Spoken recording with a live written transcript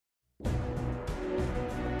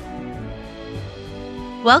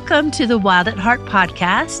Welcome to the Wild at Heart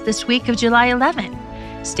podcast this week of July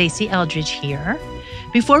 11th. Stacey Eldridge here.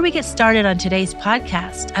 Before we get started on today's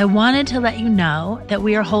podcast, I wanted to let you know that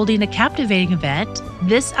we are holding a captivating event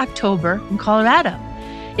this October in Colorado.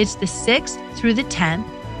 It's the 6th through the 10th,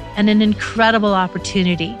 and an incredible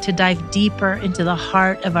opportunity to dive deeper into the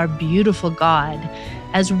heart of our beautiful God,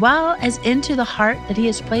 as well as into the heart that He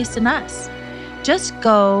has placed in us. Just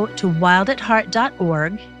go to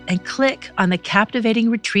wildatheart.org and click on the Captivating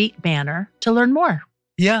Retreat banner to learn more.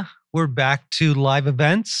 Yeah, we're back to live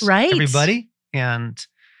events, right, everybody. And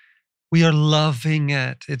we are loving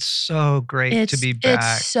it. It's so great to be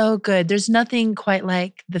back. It's so good. There's nothing quite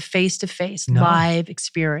like the face-to-face live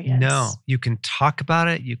experience. No, you can talk about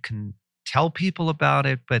it. You can tell people about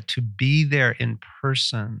it, but to be there in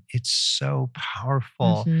person, it's so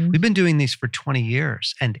powerful. Mm-hmm. We've been doing these for 20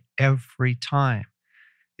 years, and every time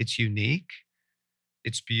it's unique,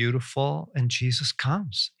 it's beautiful, and Jesus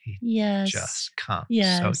comes. He just comes.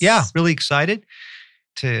 Yes. So yeah, really excited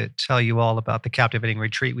to tell you all about the Captivating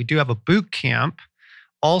Retreat. We do have a boot camp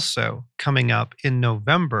also coming up in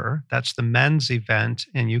November. That's the men's event,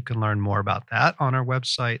 and you can learn more about that on our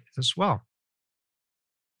website as well.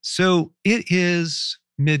 So it is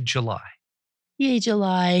mid-July. Yay,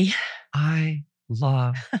 July. I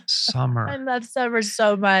love summer. I love summer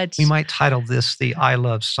so much. We might title this the I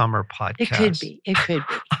Love Summer podcast. It could be. It could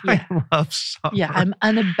be. Yeah. I love summer. Yeah, I'm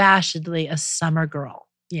unabashedly a summer girl.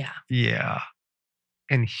 Yeah. Yeah.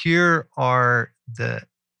 And here are the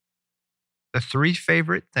three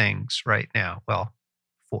favorite things right now. Well,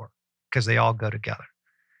 four, because they all go together.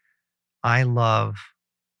 I love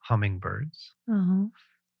hummingbirds. Uh-huh.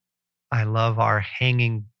 I love our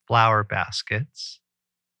hanging flower baskets.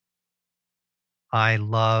 I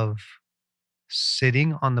love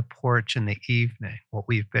sitting on the porch in the evening, what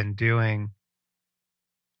we've been doing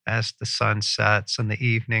as the sun sets and the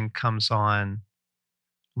evening comes on,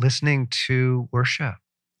 listening to worship.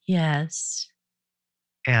 Yes.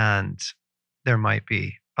 And there might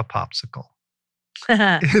be a popsicle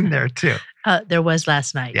in there too. There was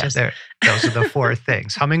last night. Yeah, those are the four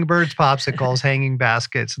things. Hummingbirds, popsicles, hanging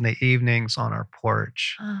baskets in the evenings on our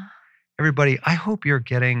porch. Everybody, I hope you're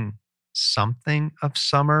getting something of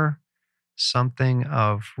summer, something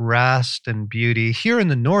of rest and beauty. Here in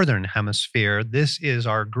the Northern Hemisphere, this is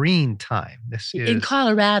our green time. This is in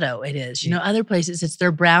Colorado, it is. You know, other places, it's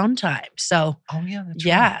their brown time. So, oh yeah, that's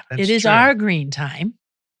right. That's it is true. our green time.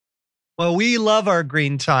 Well, we love our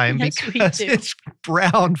green time because it's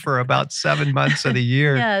brown for about 7 months of the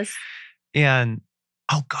year. Yes. And,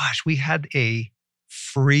 oh gosh, we had a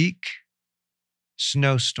freak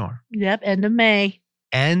snowstorm. Yep, end of May.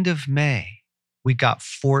 End of May, we got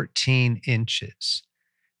 14 inches,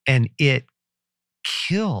 and it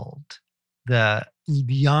killed the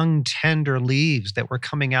young, tender leaves that were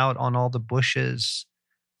coming out on all the bushes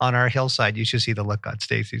on our hillside. You should see the look on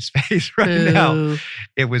Stacey's face right now.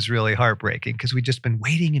 It was really heartbreaking because we'd just been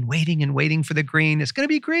waiting and waiting and waiting for the green. It's going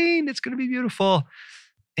to be green. It's going to be beautiful.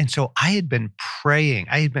 And so I had been praying.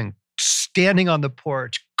 I had been standing on the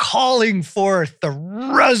porch, calling forth the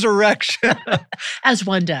resurrection as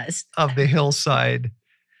one does of the hillside.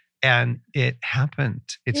 And it happened.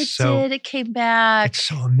 It did. It came back. It's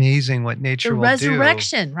so amazing what nature will do. The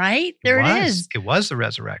resurrection, right? There it is. It was the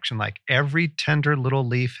resurrection. Like every tender little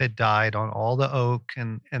leaf had died on all the oak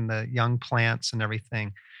and the young plants and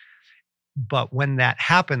everything. But when that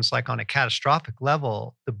happens, like on a catastrophic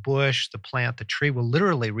level, the bush, the plant, the tree will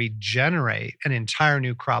literally regenerate an entire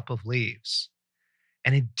new crop of leaves.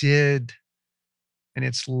 And it did. And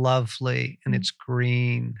it's lovely and it's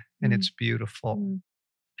green and it's beautiful.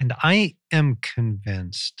 And I am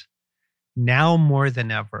convinced now more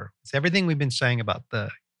than ever, with everything we've been saying about the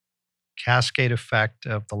cascade effect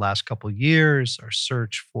of the last couple of years, our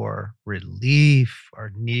search for relief,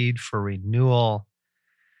 our need for renewal,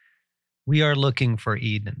 we are looking for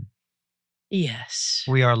Eden. Yes.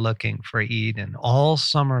 We are looking for Eden all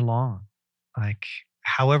summer long. Like,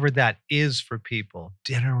 however that is for people,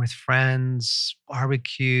 dinner with friends,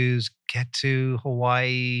 barbecues, get to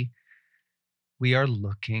Hawaii. We are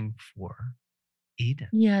looking for Eden.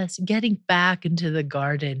 Yes, getting back into the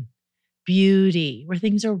garden, beauty, where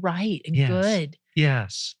things are right and good.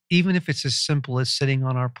 Yes, even if it's as simple as sitting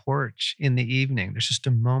on our porch in the evening, there's just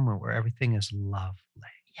a moment where everything is lovely.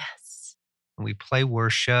 Yes. And we play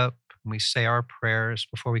worship and we say our prayers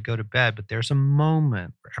before we go to bed, but there's a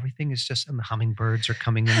moment where everything is just, and the hummingbirds are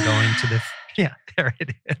coming and going to the, yeah, there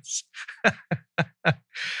it is.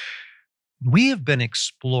 We have been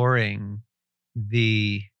exploring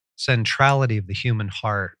the centrality of the human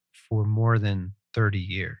heart for more than 30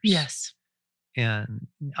 years. Yes. And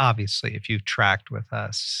obviously, if you've tracked with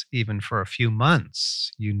us even for a few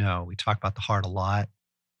months, you know we talk about the heart a lot.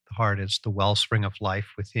 The heart is the wellspring of life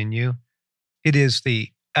within you. It is the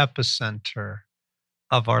epicenter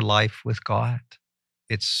of our life with God.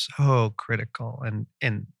 It's so critical.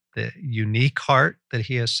 And the unique heart that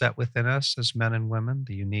He has set within us as men and women,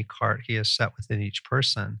 the unique heart He has set within each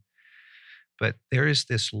person. But there is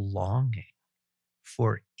this longing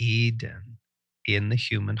for Eden in the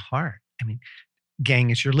human heart. I mean,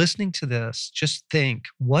 gang, as you're listening to this, just think,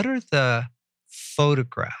 what are the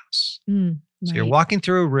photographs? So you're Right. walking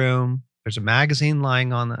through a room, there's a magazine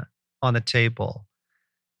lying on the table,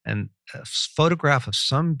 and a photograph of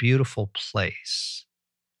some beautiful place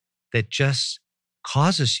that just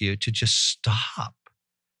causes you to just stop.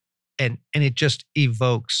 And it just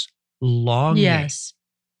evokes longing, Yes.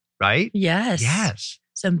 right? Yes. Yes.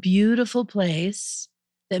 Some beautiful place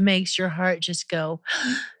that makes your heart just go,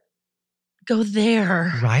 go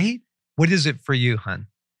there. Right? What is it for you, hun?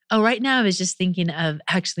 Oh, right now I was just thinking of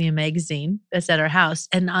actually a magazine that's at our house.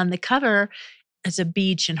 And on the cover, it's a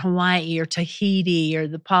beach in Hawaii or Tahiti or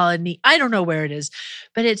the Polynesia. I don't know where it is,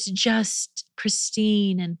 but it's just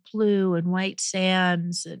pristine and blue and white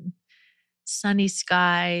sands and sunny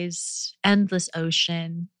skies, endless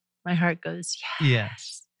ocean. My heart goes,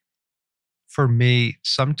 Yes. For me,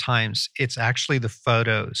 sometimes it's actually the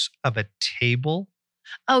photos of a table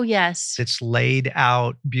oh, yes. that's laid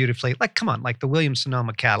out beautifully. Like, come on, like the Williams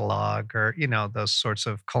Sonoma catalog or, those sorts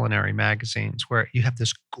of culinary magazines where you have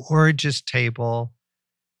this gorgeous table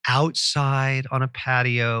outside on a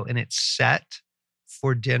patio and it's set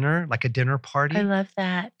for dinner, like a dinner I party. love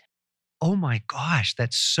that. Oh my gosh,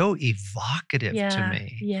 that's so evocative to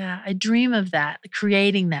me. Yeah. I dream of that,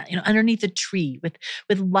 creating that, underneath a tree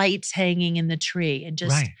with lights hanging in the tree and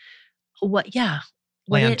just Right. what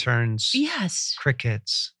Lanterns, yes.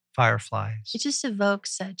 crickets, fireflies. It just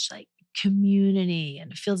evokes such like community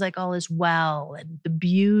and it feels like all is well and the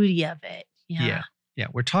beauty of it. Yeah. Yeah.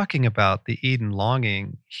 We're talking about the Eden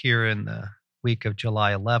longing here in the week of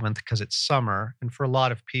July 11th because it's summer. And for a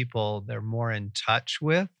lot of people, they're more in touch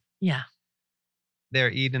with Yeah. their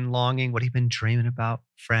Eden longing. What have you been dreaming about,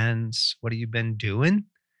 friends? What have you been doing?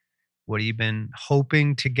 What have you been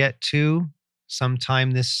hoping to get to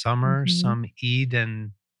sometime this summer? Mhm. Some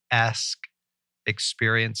Eden-esque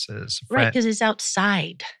experiences. Right. Because it's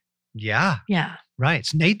outside. Yeah. Yeah. Right.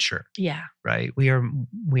 It's nature. Yeah. Right. We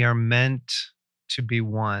are meant to be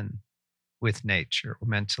one with nature. We're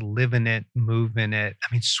meant to live in it, move in it.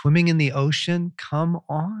 I mean, swimming in the ocean, come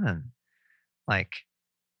on. Like,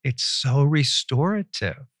 it's so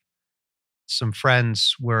restorative. Some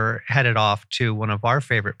friends were headed off to one of our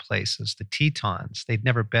favorite places, the Tetons. They'd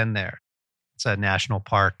never been there. It's a national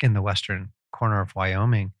park in the western corner of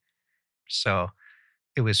Wyoming. So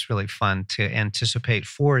it was really fun to anticipate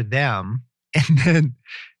for them. And then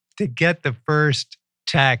to get the first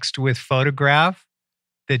text with photograph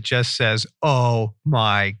that just says, "Oh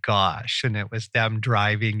my gosh." And it was them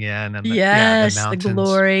driving in and the Yes. The mountains.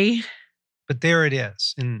 glory. But there it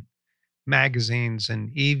is in magazines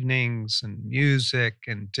and evenings and music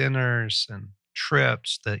and dinners and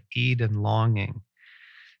trips, the Eden longing.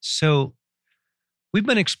 So we've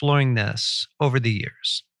been exploring this over the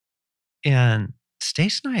years. And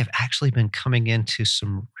Stace and I have actually been coming into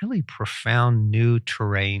some really profound new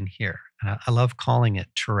terrain here. And I love calling it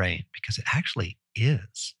terrain because it actually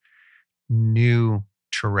is new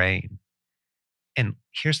terrain. And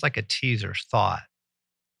here's like a teaser thought.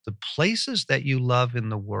 The places that you love in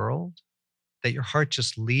the world, that your heart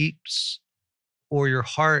just leaps, or your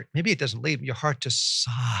heart, maybe it doesn't leap, your heart just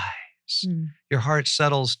sighs. Your heart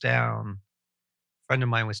settles down. A friend of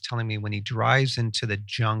mine was telling me when he drives into the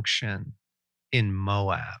junction in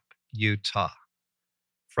Moab, Utah,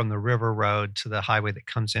 from the river road to the highway that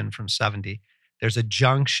comes in from 70, there's a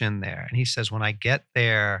junction there. And he says, when I get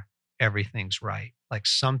there, everything's right. Like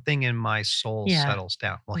something in my soul settles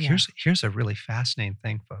down. Well, here's a really fascinating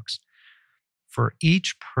thing, folks. For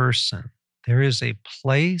each person, there is a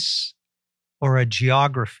place or a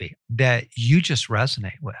geography that you just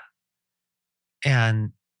resonate with.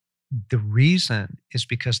 And the reason is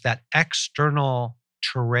because that external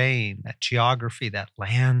terrain, that geography, that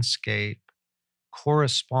landscape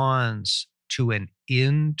corresponds to an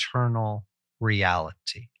internal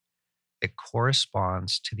reality. It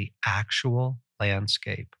corresponds to the actual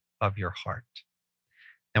landscape of your heart.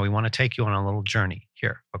 Now, we want to take you on a little journey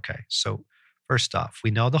here. Okay, so first off,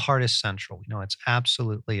 we know the heart is central. We know it's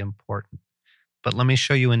absolutely important. But let me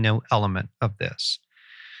show you a new element of this.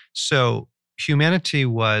 So humanity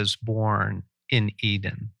was born in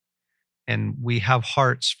Eden, and we have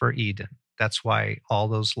hearts for Eden. That's why all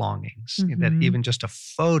those longings that Mhm. even just a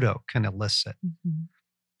photo can elicit, Mhm.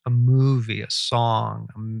 a movie, a song,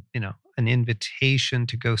 an invitation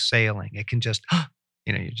to go sailing. It can just,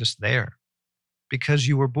 you're just there because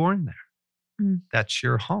you were born there. Mm. That's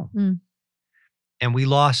your home. Mm. And we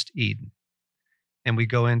lost Eden, and we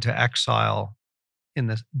go into exile. In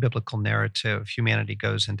the biblical narrative, humanity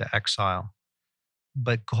goes into exile.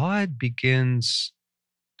 But God begins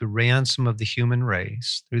the ransom of the human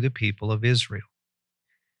race through the people of Israel.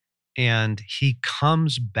 And he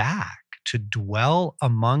comes back to dwell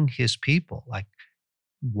among his people. Like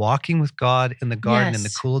walking with God in the garden in the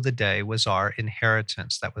Yes. cool of the day was our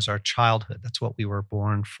inheritance. That was our childhood. That's what we were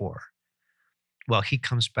born for. Well, he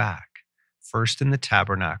comes back first in the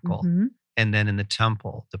tabernacle Mhm. and then in the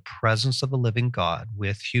temple, the presence of the living God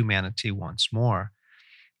with humanity once more.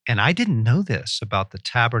 And I didn't know this about the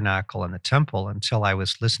tabernacle and the temple until I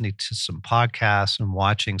was listening to some podcasts and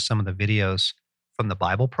watching some of the videos from the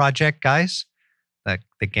Bible Project guys,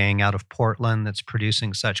 the gang out of Portland that's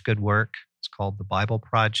producing such good work. It's called the Bible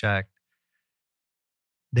Project.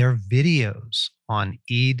 Their videos on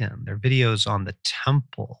Eden, their videos on the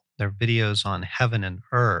temple, their videos on heaven and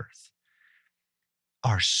earth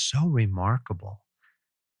are so remarkable.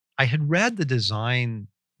 I had read the design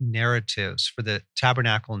narratives for the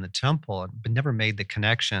tabernacle and the temple, but never made the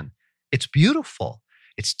connection. It's beautiful.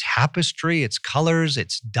 It's tapestry, it's colors,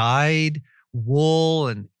 it's dyed wool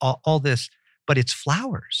and all this, but it's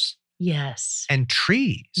flowers Yes. and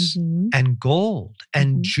trees Mhm. and gold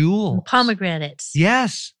and Mhm. jewels. And pomegranates.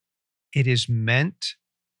 Yes, it is meant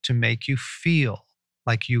to make you feel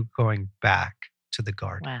like you going back to the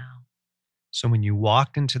garden. Wow. So when you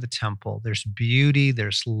walk into the temple, there's beauty,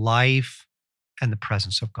 there's life, and the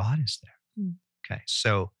presence of God is there. Mm. Okay,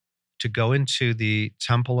 so to go into the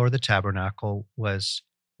temple or the tabernacle was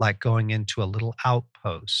like going into a little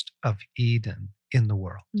outpost of Eden in the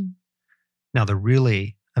world. Mm. Now, the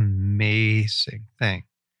really amazing thing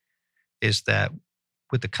is that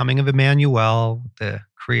with the coming of Emmanuel, the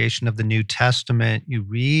creation of the New Testament, you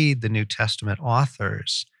read the New Testament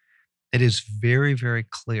authors, it is very, very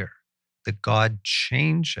clear that God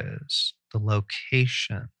changes the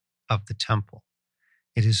location of the temple.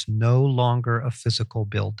 It is no longer a physical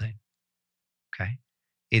building, okay?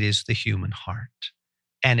 It is the human heart,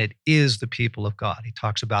 and it is the people of God. He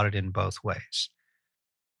talks about it in both ways.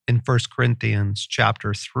 In 1 Corinthians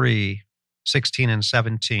chapter 3, 16 and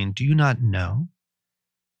 17, do you not know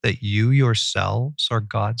that you yourselves are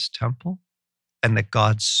God's temple and that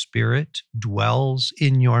God's Spirit dwells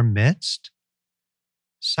in your midst?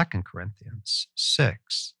 2 Corinthians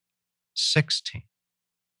 6, 16.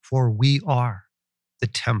 For we are the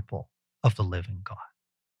temple of the living God.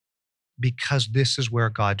 Because this is where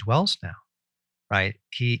God dwells now, right?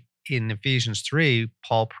 In Ephesians 3,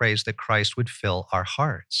 Paul prays that Christ would fill our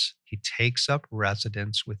hearts. He takes up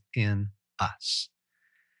residence within us.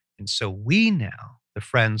 And so we now, the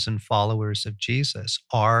friends and followers of Jesus,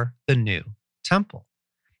 are the new temple.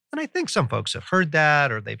 And I think some folks have heard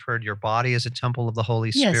that, or they've heard your body is a temple of the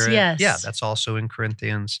Holy Yes, Spirit. Yeah, yes. that's also in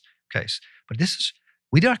Corinthians. Okay, but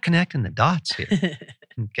we are connecting the dots here.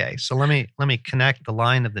 Okay, so let me connect the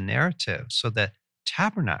line of the narrative. So the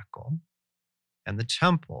tabernacle and the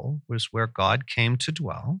temple was where God came to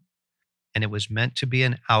dwell, and it was meant to be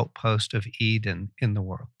an outpost of Eden in the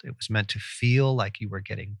world. It was meant to feel like you were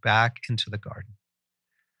getting back into the garden.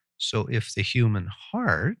 So if the human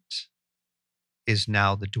heart is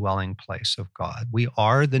now the dwelling place of God, we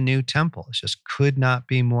are the new temple. It just could not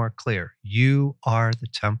be more clear. You are the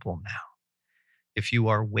temple now. If you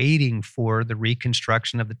are waiting for the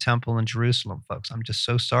reconstruction of the temple in Jerusalem, folks, I'm just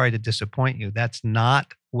so sorry to disappoint you. That's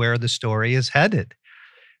not where the story is headed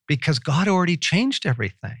because God already changed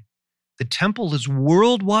everything. The temple is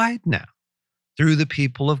worldwide now through the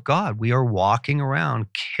people of God. We are walking around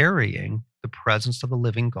carrying the presence of the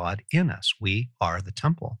living God in us. We are the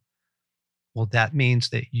temple. Well, that means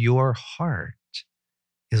that your heart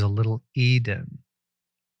is a little Eden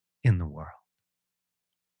in the world.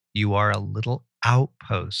 You are a little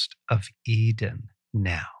outpost of Eden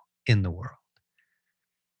now in the world.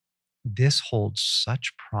 This holds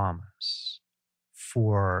such promise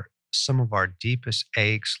for some of our deepest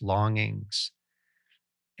aches, longings.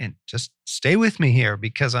 And just stay with me here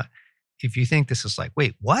because if you think this is like,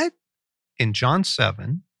 wait, what? In John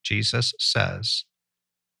 7, Jesus says,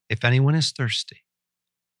 if anyone is thirsty,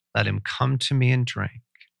 let him come to me and drink.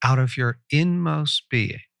 Out of your inmost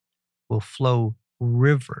being will flow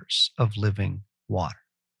rivers of living water.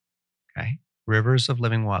 Okay? Rivers of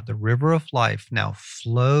living water. The river of life now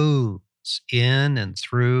flows in and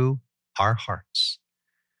through our hearts.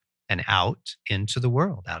 and out into the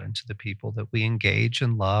world, out into the people that we engage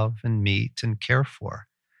and love and meet and care for.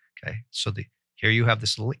 Okay. So here you have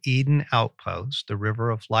this little Eden outpost. The river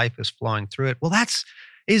of life is flowing through it. Well, that's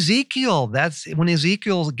Ezekiel. That's when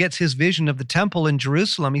Ezekiel gets his vision of the temple in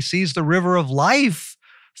Jerusalem. He sees the river of life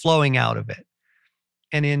flowing out of it.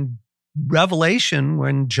 And in Revelation,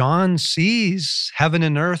 when John sees heaven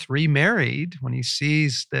and earth remarried, when he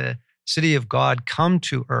sees the city of God come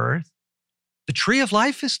to earth, the tree of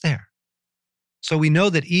life is there. So we know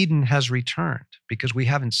that Eden has returned because we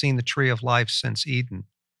haven't seen the tree of life since Eden.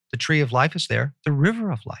 The tree of life is there. The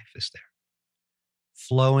river of life is there,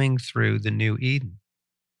 flowing through the new Eden.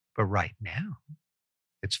 But right now,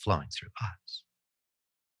 it's flowing through us.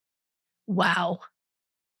 Wow.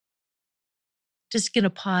 Just going to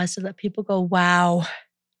pause to let people go, wow.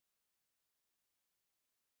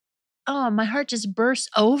 Oh, my heart just bursts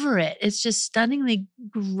over it. It's just stunningly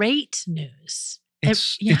great news.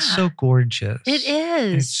 It's so gorgeous. It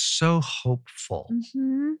is. It's so hopeful.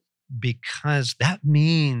 Mm-hmm. Because that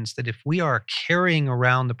means that if we are carrying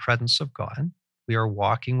around the presence of God, we are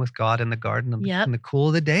walking with God in the garden in the cool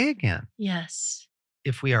of the day again. Yes.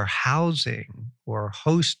 If we are housing or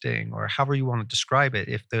hosting or however you want to describe it,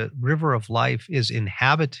 if the river of life is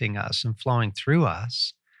inhabiting us and flowing through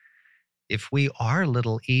us, if we are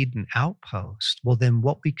little Eden outpost, well, then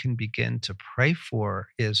what we can begin to pray for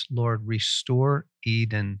is, Lord, restore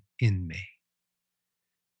Eden in me.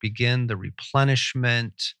 Begin the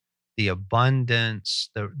replenishment, the abundance,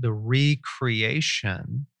 the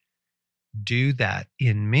recreation. Do that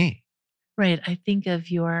in me. Right. I think of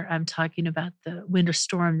I'm talking about the winter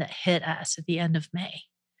storm that hit us at the end of May.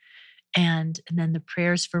 And then the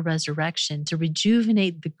prayers for resurrection to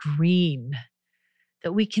rejuvenate the green,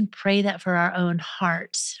 that we can pray that for our own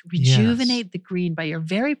hearts. Rejuvenate the green by your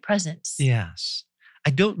very presence. Yes. I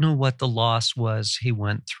don't know what the loss was he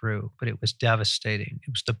went through, but it was devastating. It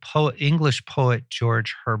was the English poet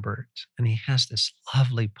George Herbert, and he has this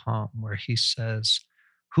lovely poem where he says,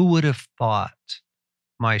 "Who would have thought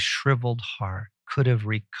my shriveled heart could have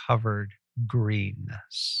recovered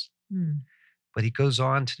greenness?" But he goes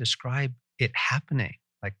on to describe it happening,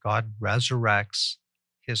 like God resurrects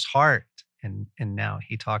his heart. And now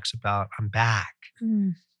he talks about, I'm back,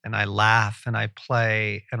 and I laugh and I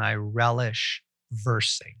play and I relish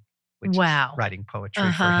versing, which is writing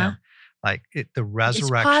poetry for him. Like the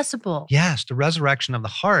resurrection. It's possible. Yes, the resurrection of the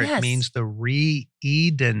heart means the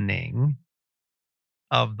re-Edening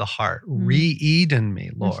of the heart. Re-Eden me,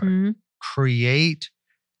 Lord. Create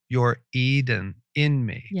your Eden in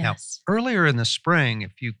me. Yes. Now, earlier in the spring,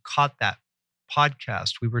 if you caught that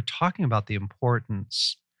podcast, we were talking about the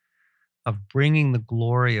importance of bringing the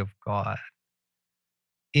glory of God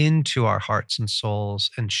into our hearts and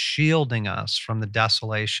souls and shielding us from the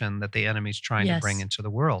desolation that the enemy's trying to bring into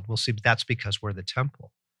the world. We'll see, that's because we're the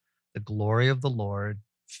temple. The glory of the Lord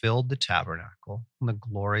filled the tabernacle, and the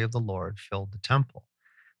glory of the Lord filled the temple.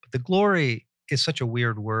 But the glory is such a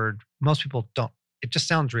weird word. Most people don't, it just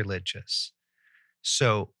sounds religious.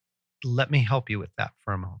 So let me help you with that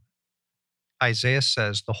for a moment. Isaiah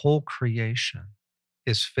says the whole creation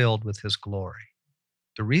is filled with his glory.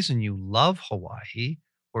 The reason you love Hawaii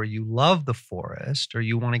or you love the forest or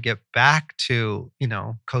you want to get back to,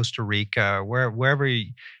 Costa Rica or wherever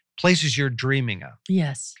places you're dreaming of.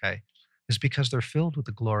 Yes. Okay. Is because they're filled with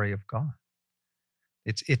the glory of God.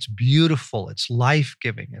 It's beautiful. It's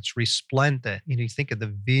life-giving. It's resplendent. You think of the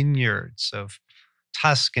vineyards of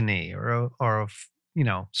Tuscany or of,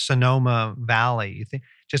 Sonoma Valley. You think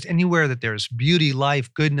just anywhere that there's beauty, life,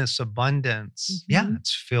 goodness, abundance. Yeah,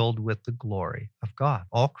 it's filled with the glory of God,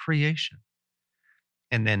 all creation.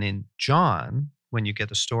 And then in John, when you get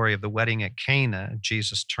the story of the wedding at Cana,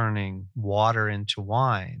 Jesus turning water into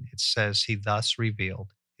wine, it says he thus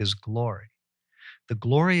revealed his glory. The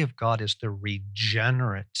glory of God is the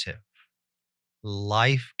regenerative,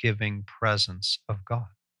 life-giving presence of God.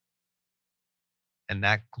 And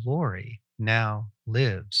that glory now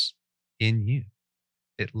lives in you.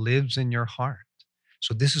 It lives in your heart.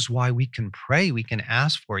 So this is why we can pray. We can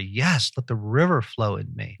ask for, yes, let the river flow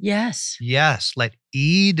in me. Yes. Yes, let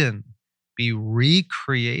Eden be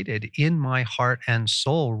recreated in my heart and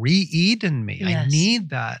soul. Re-Eden me. Yes. I need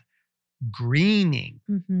that greening.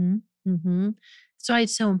 That's why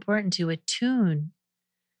it's so important to attune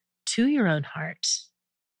to your own heart,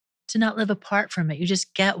 to not live apart from it. You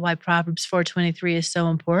just get why Proverbs 4:23 is so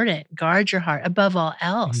important. Guard your heart above all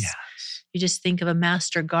else. Yes. You just think of a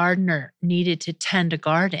master gardener needed to tend a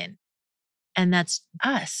garden. And that's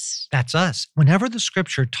us. That's us. Whenever the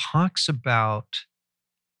scripture talks about,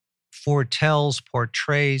 foretells,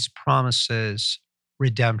 portrays, promises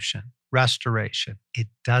redemption, restoration. It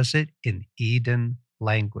does it in Eden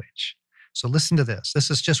language. So listen to this. This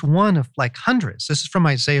is just one of like hundreds. This is from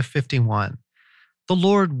Isaiah 51. The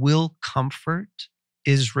Lord will comfort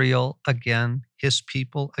Israel again, his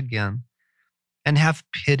people again, and have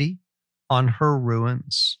pity on her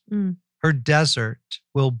ruins. Mm. Her desert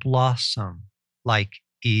will blossom like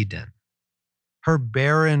Eden, her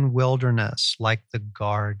barren wilderness like the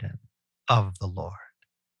garden of the Lord.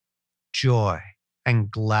 Joy and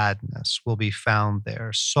gladness will be found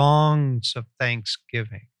there. Songs of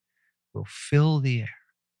thanksgiving will fill the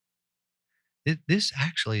air. This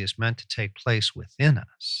actually is meant to take place within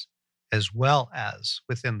us as well as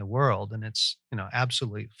within the world. And it's,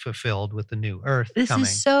 absolutely fulfilled with the new earth This coming.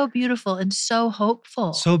 is so beautiful and so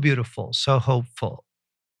hopeful. So beautiful, so hopeful.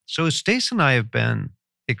 So Stace and I have been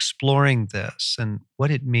exploring this and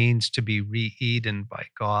what it means to be re-Eden by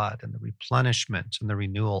God and the replenishment and the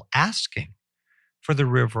renewal, asking for the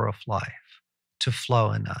river of life to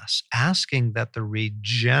flow in us, asking that the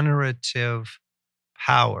regenerative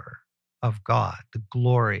power of God, the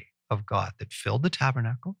glory of God that filled the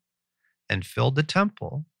tabernacle and filled the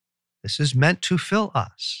temple, this is meant to fill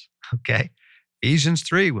us, okay? Ephesians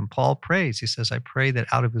 3, when Paul prays, he says, I pray that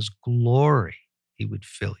out of his glory, he would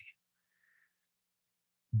fill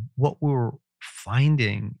you. What we're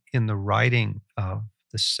finding in the writing of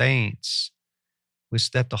the saints was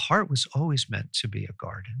that the heart was always meant to be a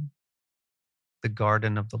garden, the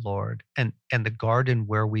garden of the Lord, and the garden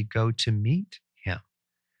where we go to meet him.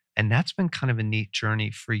 And that's been kind of a neat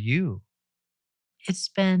journey for you. It's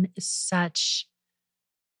been such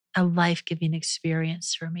a life-giving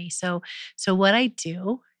experience for me. So what I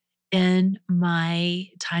do in my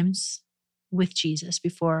times with Jesus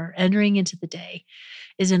before entering into the day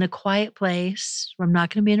is in a quiet place where I'm not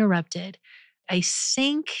going to be interrupted. I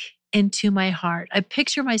sink into my heart. I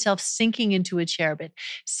picture myself sinking into a cherubim,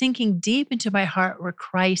 sinking deep into my heart where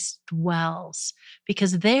Christ dwells,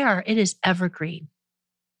 because there it is evergreen,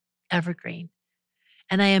 evergreen.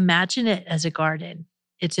 And I imagine it as a garden.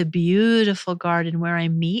 It's a beautiful garden where I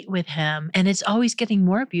meet with him, and it's always getting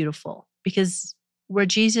more beautiful because where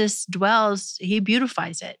Jesus dwells, he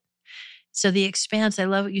beautifies it. So the expanse, I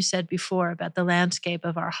love what you said before about the landscape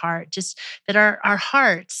of our heart, just that our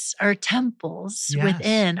hearts, our temples Yes.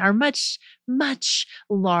 within are much, much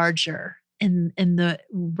larger in the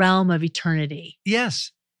realm of eternity.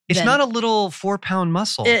 Yes. It's Then- not a little 4-pound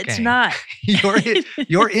muscle. It's gang. not.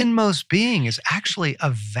 Your inmost being is actually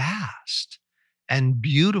a vast and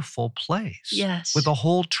beautiful place. Yes. With a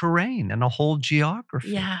whole terrain and a whole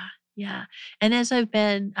geography. Yeah. And as I've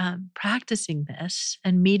been practicing this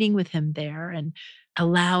and meeting with him there and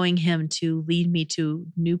allowing him to lead me to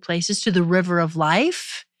new places, to the river of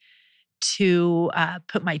life, to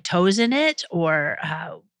put my toes in it or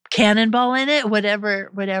cannonball in it, whatever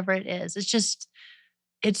it is.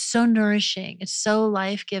 It's so nourishing. It's so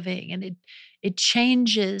life-giving. And it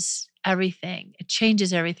changes everything. It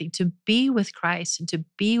changes everything to be with Christ and to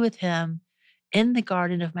be with him in the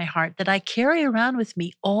garden of my heart that I carry around with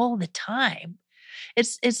me all the time.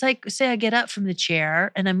 It's like, say I get up from the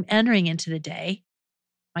chair and I'm entering into the day.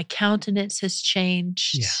 My countenance has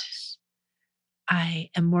changed. Yes.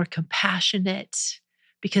 I am more compassionate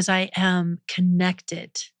because I am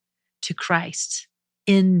connected to Christ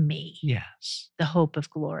in me. Yes. The hope of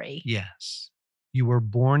glory. Yes. You were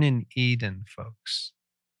born in Eden, folks.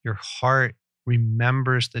 Your heart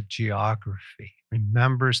remembers the geography,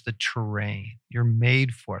 remembers the terrain. You're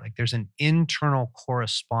made for it. Like there's an internal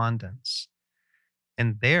correspondence.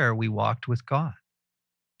 And there we walked with God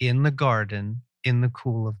in the garden in the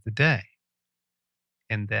cool of the day.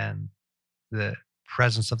 And then the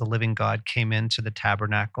presence of the living God came into the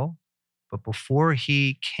tabernacle. But before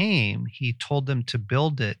he came, he told them to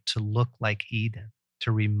build it to look like Eden,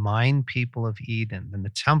 to remind people of Eden. And the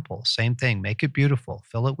temple, same thing, make it beautiful.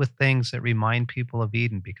 Fill it with things that remind people of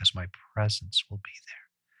Eden because my presence will be there.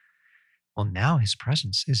 Well, now his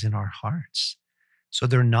presence is in our hearts. So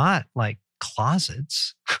they're not like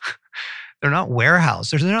closets. They're not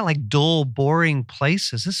warehouses. They're not like dull, boring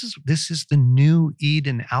places. This is the new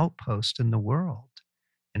Eden outpost in the world.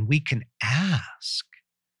 And we can ask,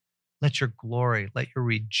 let your glory, let your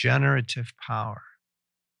regenerative power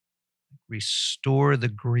restore the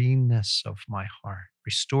greenness of my heart,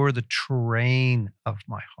 restore the terrain of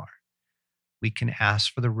my heart. We can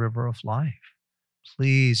ask for the river of life.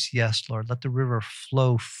 Please, yes, Lord, let the river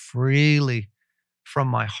flow freely from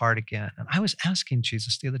my heart again. And I was asking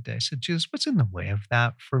Jesus the other day, I said, Jesus, what's in the way of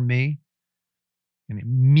that for me? And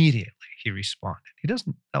immediately he responded. He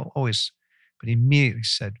doesn't always, but he immediately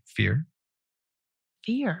said, fear.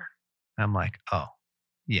 Fear. And I'm like, oh,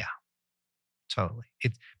 yeah, Totally.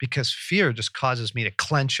 It's because fear just causes me to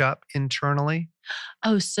clench up internally.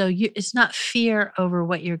 Oh, so it's not fear over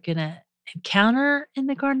what you're gonna encounter in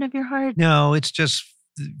the garden of your heart? No, it's just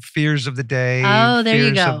fears of the day, Oh, there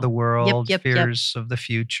you fears of go. the Yep, world, yep, yep. fears of the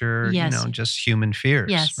future, Yes. just human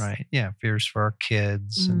fears, Yes. right? Yeah, fears for our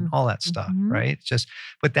kids and Mm, all that stuff, mhm. right? It's just,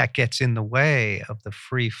 but that gets in the way of the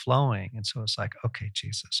free flowing. And so it's like, okay,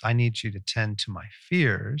 Jesus, I need you to tend to my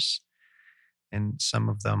fears. And some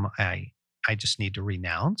of them I just need to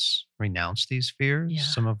renounce these fears. Yeah.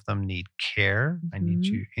 Some of them need care. I need Mhm.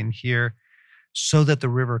 you in here so that the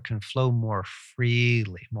river can flow more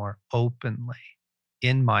freely, more openly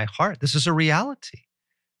in my heart. This is a reality.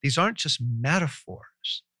 These aren't just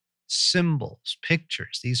metaphors, symbols,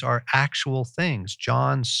 pictures. These are actual things.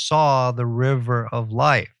 John saw the river of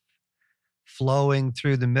life flowing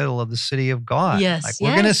through the middle of the city of God. Like, Yes,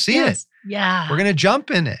 we're going to yes, see it. yes. Yeah. We're going to jump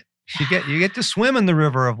in it. You get to swim in the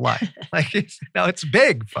river of life. Like, it's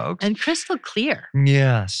big, folks. And crystal clear.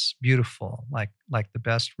 Yes, beautiful, like the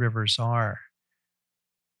best rivers are.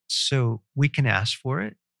 So we can ask for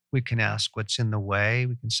it. We can ask what's in the way.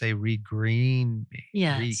 We can say, re-green me,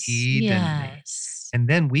 Yes, re-Eden me. yes. And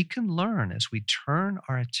then we can learn as we turn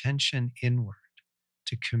our attention inward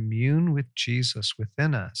to commune with Jesus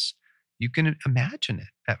within us. You can imagine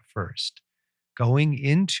it at first, going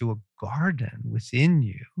into a garden within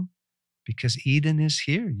you, because Eden is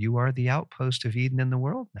here. You are the outpost of Eden in the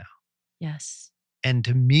world now. Yes. And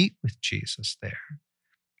to meet with Jesus there.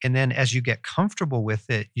 And then as you get comfortable with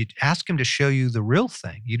it, you ask him to show you the real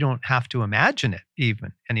thing. You don't have to imagine it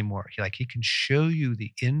even anymore. He can show you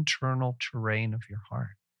the internal terrain of your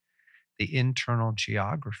heart, the internal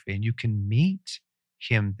geography, and you can meet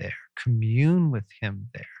him there, commune with him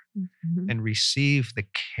there, Mhm. and receive the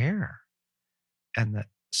care and the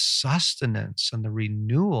sustenance and the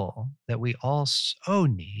renewal that we all so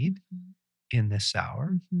need Mhm. in this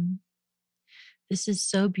hour. Mhm. This is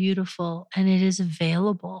so beautiful and it is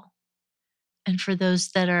available. And for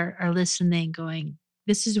those that are listening going,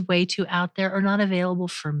 this is way too out there or not available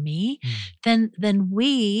for me, then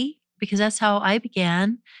we, because that's how I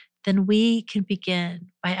began, then we can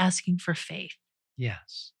begin by asking for faith.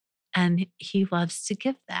 Yes. And he loves to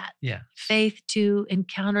give that Yes. faith to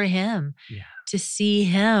encounter him, Yeah. to see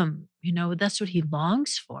him. That's what he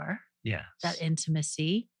longs for, Yes. that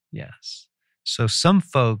intimacy. Yes. So some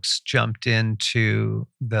folks jumped into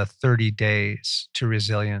the 30 Days to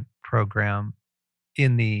Resilient program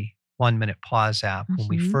in the 1 Minute Pause app when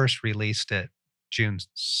we Mhm. first released it, June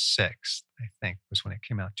 6th, I think was when it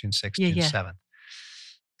came out, June 6th, Yeah, June yeah. 7th.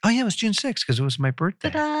 Oh, yeah, it was June 6th because it was my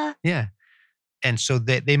birthday. Ta-da! Yeah. And so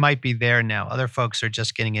they might be there now. Other folks are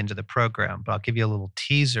just getting into the program, but I'll give you a little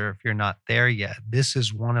teaser if you're not there yet. This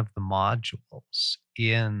is one of the modules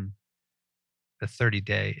in the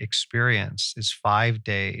 30-day experience is 5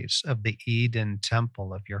 days of the Eden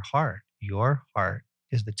temple of your heart. Your heart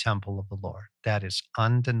is the temple of the Lord. That is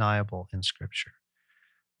undeniable in Scripture.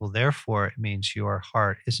 Well, therefore, it means your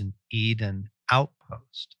heart is an Eden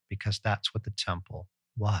outpost because that's what the temple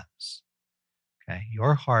was. Okay.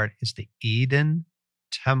 Your heart is the Eden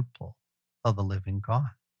temple of the living God.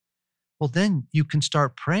 Well, then you can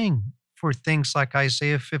start praying for things like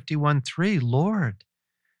Isaiah 51:3. Lord,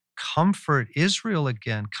 comfort Israel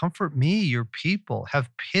again. Comfort me, your people. Have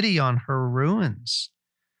pity on her ruins.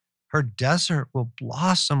 Her desert will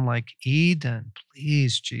blossom like Eden.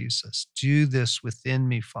 Please, Jesus, do this within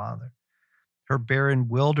me, Father. Her barren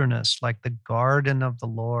wilderness like the garden of the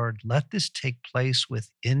Lord. Let this take place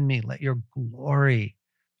within me. Let your glory,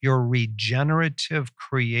 your regenerative,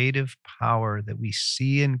 creative power that we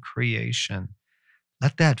see in creation,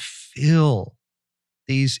 let that fill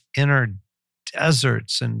these inner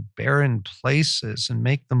deserts and barren places and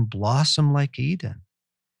make them blossom like Eden.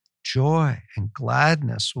 Joy and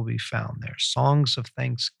gladness will be found there. Songs of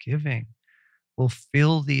thanksgiving will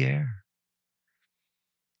fill the air.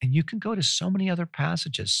 And you can go to so many other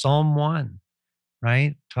passages. Psalm 1,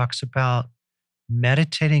 right, talks about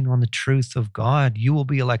meditating on the truth of God. You will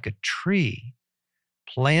be like a tree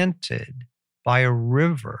planted by a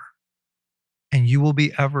river, and you will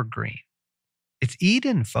be evergreen. It's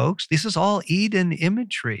Eden, folks. This is all Eden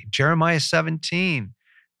imagery. Jeremiah 17,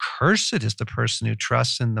 cursed is the person who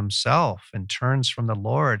trusts in themselves and turns from the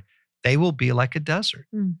Lord. They will be like a desert.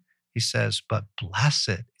 He says, but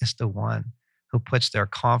blessed is the one who puts their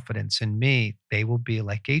confidence in me. They will be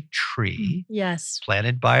like a tree Yes.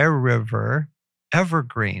 planted by a river,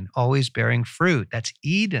 evergreen, always bearing fruit. That's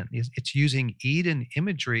Eden. It's using Eden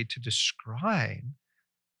imagery to describe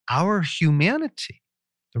our humanity,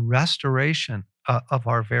 the restoration of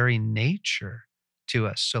our very nature to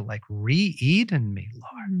us. So like re-Eden me,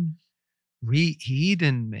 Lord. reheat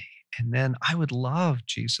in me. And then I would love,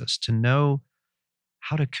 Jesus, to know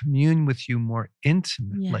how to commune with you more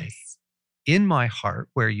intimately Yes. in my heart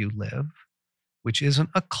where you live, which isn't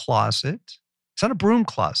a closet. It's not a broom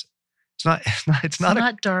closet. It's not a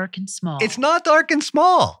not dark and small. It's not dark and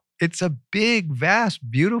small. It's a big, vast,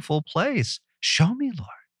 beautiful place. Show me, Lord.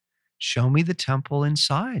 Show me the temple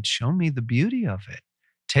inside. Show me the beauty of it.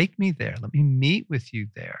 Take me there. Let me meet with you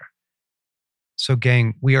there. So,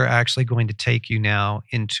 gang, we are actually going to take you now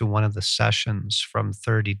into one of the sessions from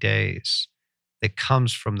 30 days that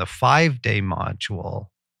comes from the 5-day module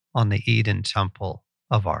on the Eden Temple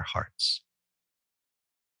of our hearts.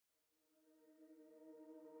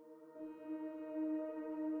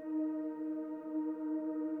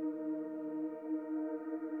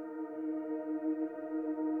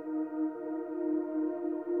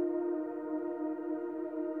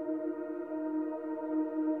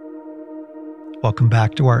 Welcome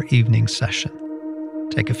back to our evening session.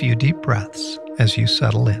 Take a few deep breaths as you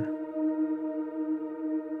settle in.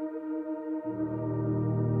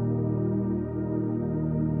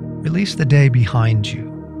 Release the day behind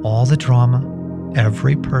you, all the drama,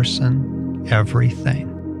 every person, everything.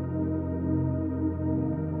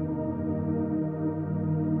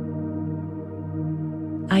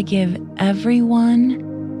 I give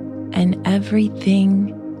everyone and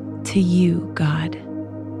everything to you, God.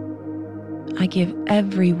 I give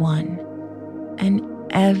everyone and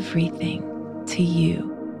everything to you.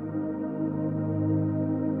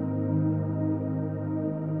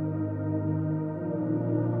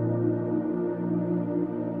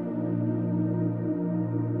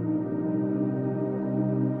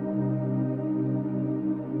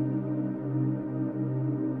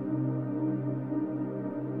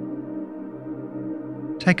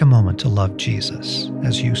 Take a moment to love Jesus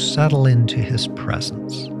as you settle into his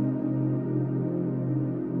presence.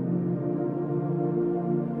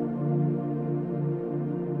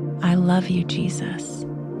 I love you, Jesus.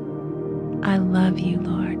 I love you,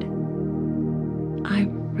 Lord. I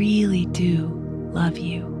really do love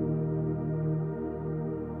you.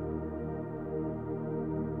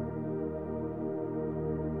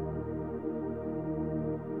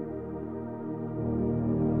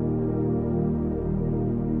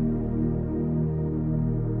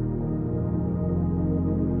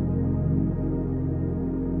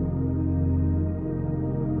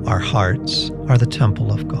 Our hearts are the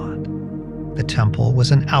temple of God. The temple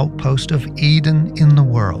was an outpost of Eden in the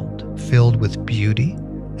world, filled with beauty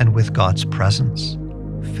and with God's presence,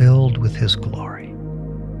 filled with his glory.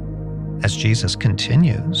 As Jesus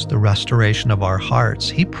continues the restoration of our hearts,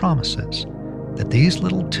 he promises that these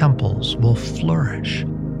little temples will flourish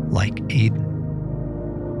like Eden.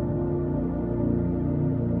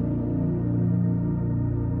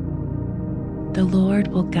 The Lord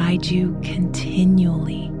will guide you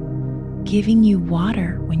continually, giving you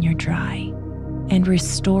water when you're dry and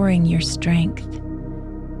restoring your strength.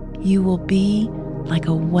 You will be like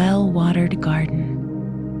a well-watered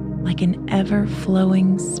garden, like an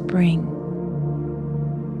ever-flowing spring.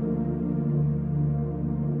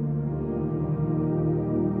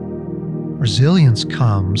 Resilience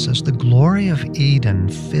comes as the glory of Eden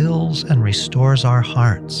fills and restores our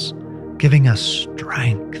hearts, giving us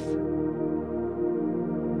strength.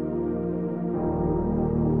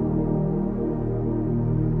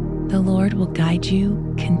 The Lord will guide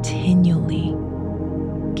you continually,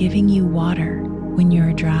 giving you water when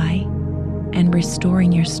you're dry and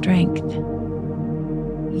restoring your strength.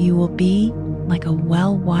 You will be like a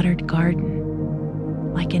well-watered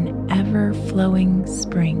garden, like an ever-flowing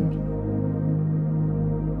spring.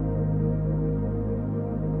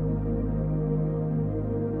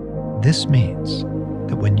 This means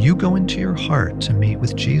that when you go into your heart to meet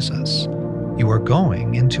with Jesus, you are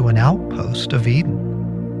going into an outpost of Eden.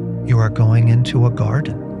 You are going into a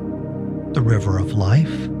garden. The river of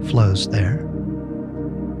life flows there.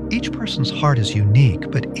 Each person's heart is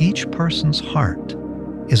unique, but each person's heart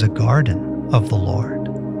is a garden of the Lord.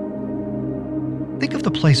 Think of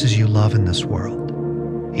the places you love in this world.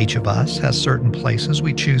 Each of us has certain places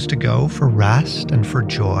we choose to go for rest and for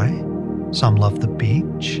joy. Some love the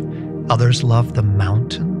beach, others love the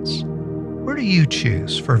mountains. Where do you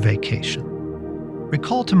choose for vacation?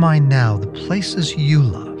 Recall to mind now the places you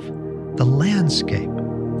love, the landscape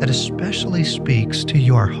that especially speaks to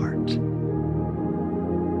your heart.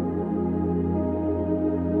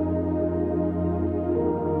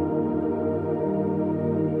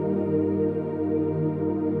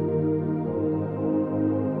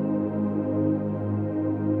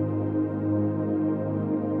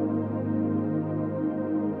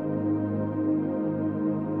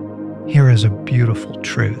 Here is a beautiful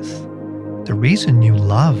truth. The reason you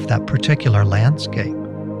love that particular landscape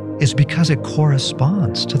is because it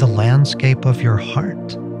corresponds to the landscape of your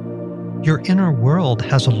heart. Your inner world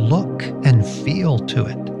has a look and feel to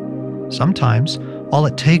it. Sometimes all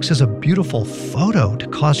it takes is a beautiful photo to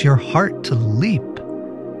cause your heart to leap.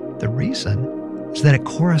 The reason is that it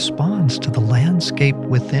corresponds to the landscape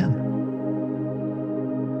within.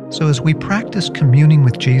 So as we practice communing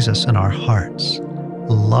with Jesus in our hearts,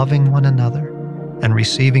 loving one another, and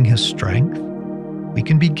receiving His strength, we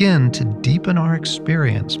can begin to deepen our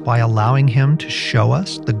experience by allowing Him to show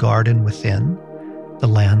us the garden within, the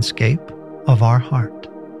landscape of our heart.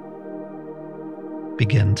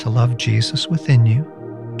 Begin to love Jesus within you,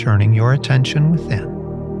 turning your attention within.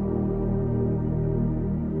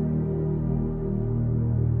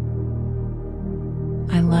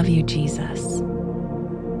 I love you, Jesus.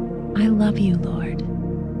 I love you, Lord.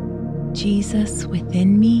 Jesus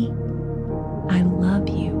within me, I love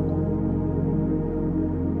you.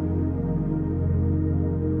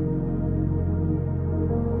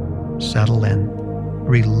 Settle in,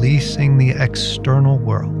 releasing the external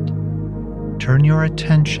world. Turn your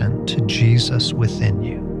attention to Jesus within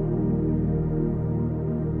you.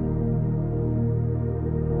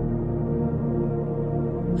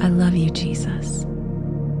 I love you, Jesus.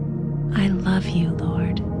 I love you,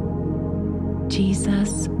 Lord.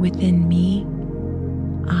 Jesus within me,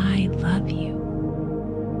 I love you.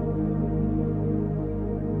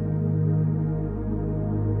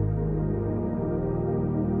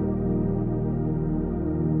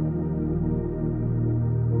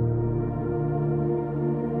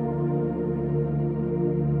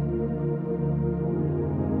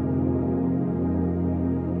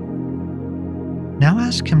 Now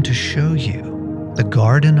ask Him to show you the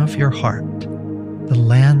garden of your heart, the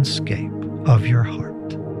landscape of your heart.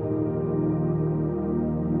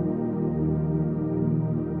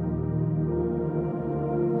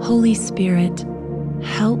 Holy Spirit,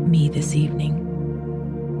 help me this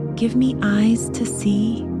evening. Give me eyes to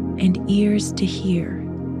see and ears to hear.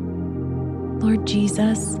 Lord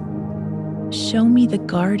Jesus, show me the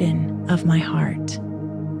garden of my heart.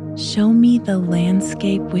 Show me the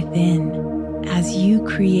landscape within as you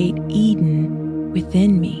create Eden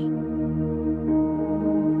within me.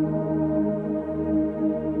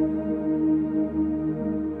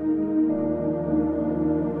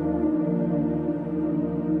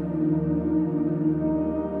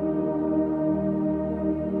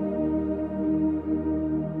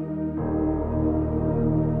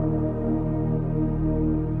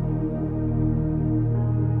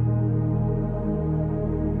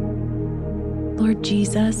 Lord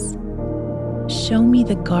Jesus, show me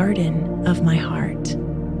the garden of my heart.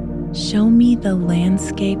 Show me the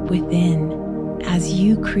landscape within as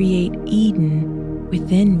you create Eden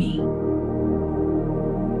within me.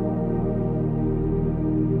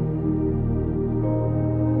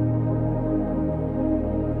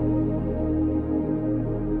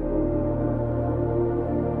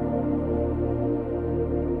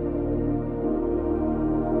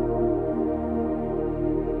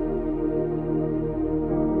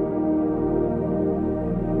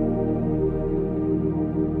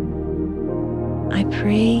 I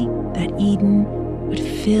pray that Eden would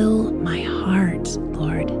fill my heart,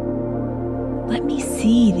 Lord. Let me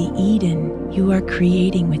see the Eden you are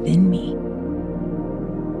creating within me.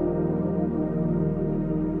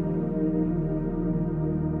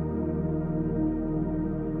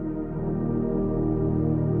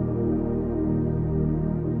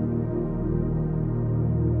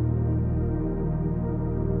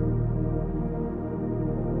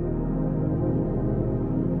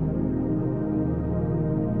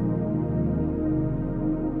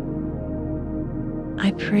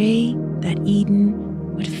 I pray that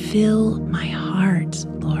Eden would fill my heart,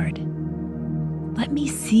 Lord. Let me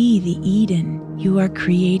see the Eden you are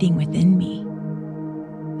creating within me.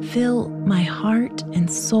 Fill my heart and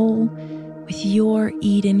soul with your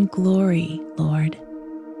Eden glory, Lord.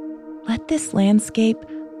 Let this landscape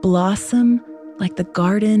blossom like the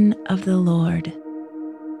garden of the Lord.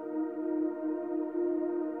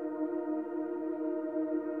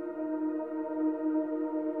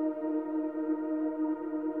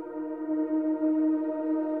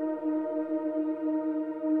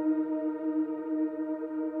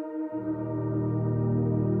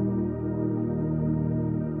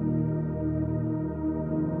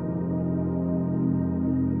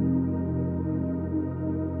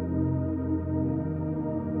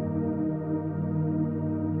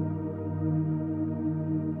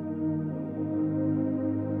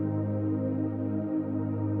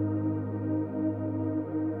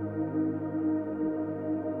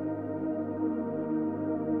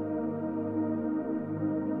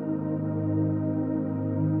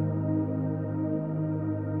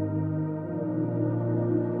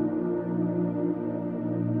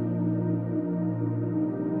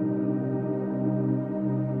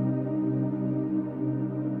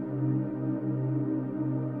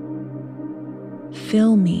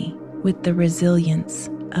 Fill me with the resilience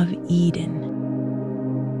of Eden.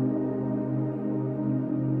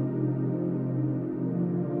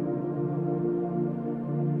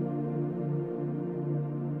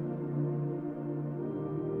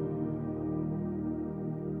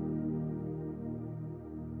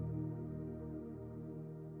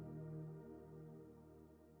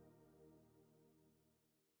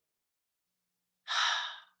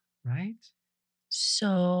 Right?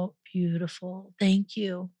 So beautiful. Thank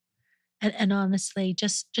you. And honestly,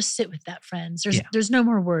 just sit with that, friends. There's Yeah. there's no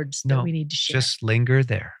more words that No, we need to share. just linger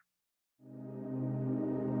there.